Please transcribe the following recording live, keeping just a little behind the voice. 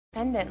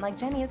Pendant, like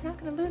Jenny is not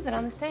going to lose it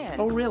on the stand.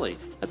 Oh, really?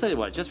 I'll tell you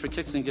what, just for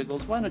kicks and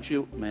giggles, why don't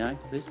you, may I,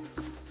 please,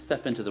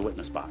 step into the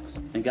witness box.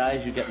 And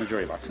guys, you get in the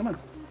jury box. Come on.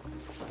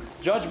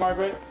 Judge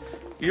Margaret,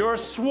 you're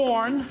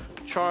sworn,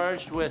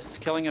 charged with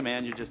killing a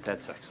man you just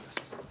had sex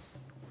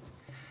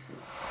with.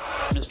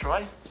 Miss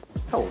Troy,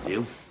 how old are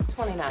you?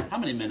 29. How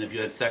many men have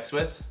you had sex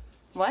with?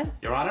 What?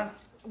 Your Honor?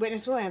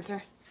 Witness will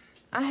answer.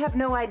 I have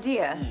no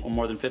idea. Or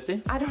more than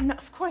 50? I don't know.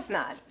 Of course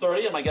not.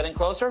 30? Am I getting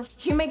closer?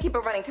 You may keep a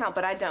running count,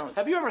 but I don't.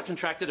 Have you ever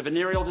contracted a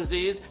venereal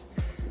disease?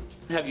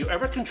 Have you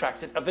ever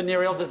contracted a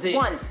venereal disease?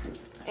 Once.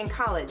 In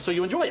college. So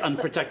you enjoy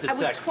unprotected I was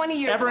sex? 20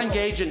 years Ever old.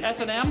 engage in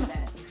S&M?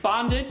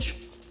 Bondage?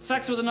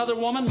 Sex with another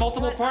woman?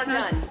 Multiple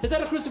partners? Done. Is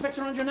that a crucifix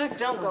around your neck?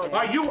 Don't go there.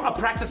 Are you a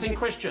practicing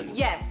Christian?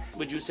 Yes.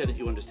 Would you say that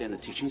you understand the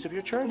teachings of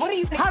your church? What do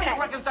you think How do you that-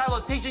 reconcile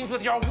those teachings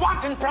with your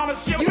wanton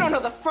promise? You don't know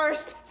the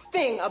first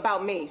thing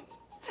about me.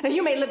 Now,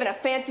 you may live in a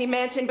fancy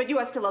mansion, but you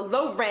are still a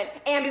low-rent,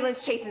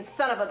 ambulance-chasing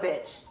son of a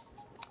bitch.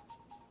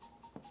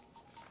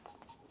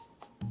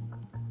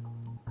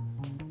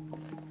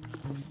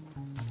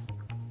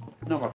 No more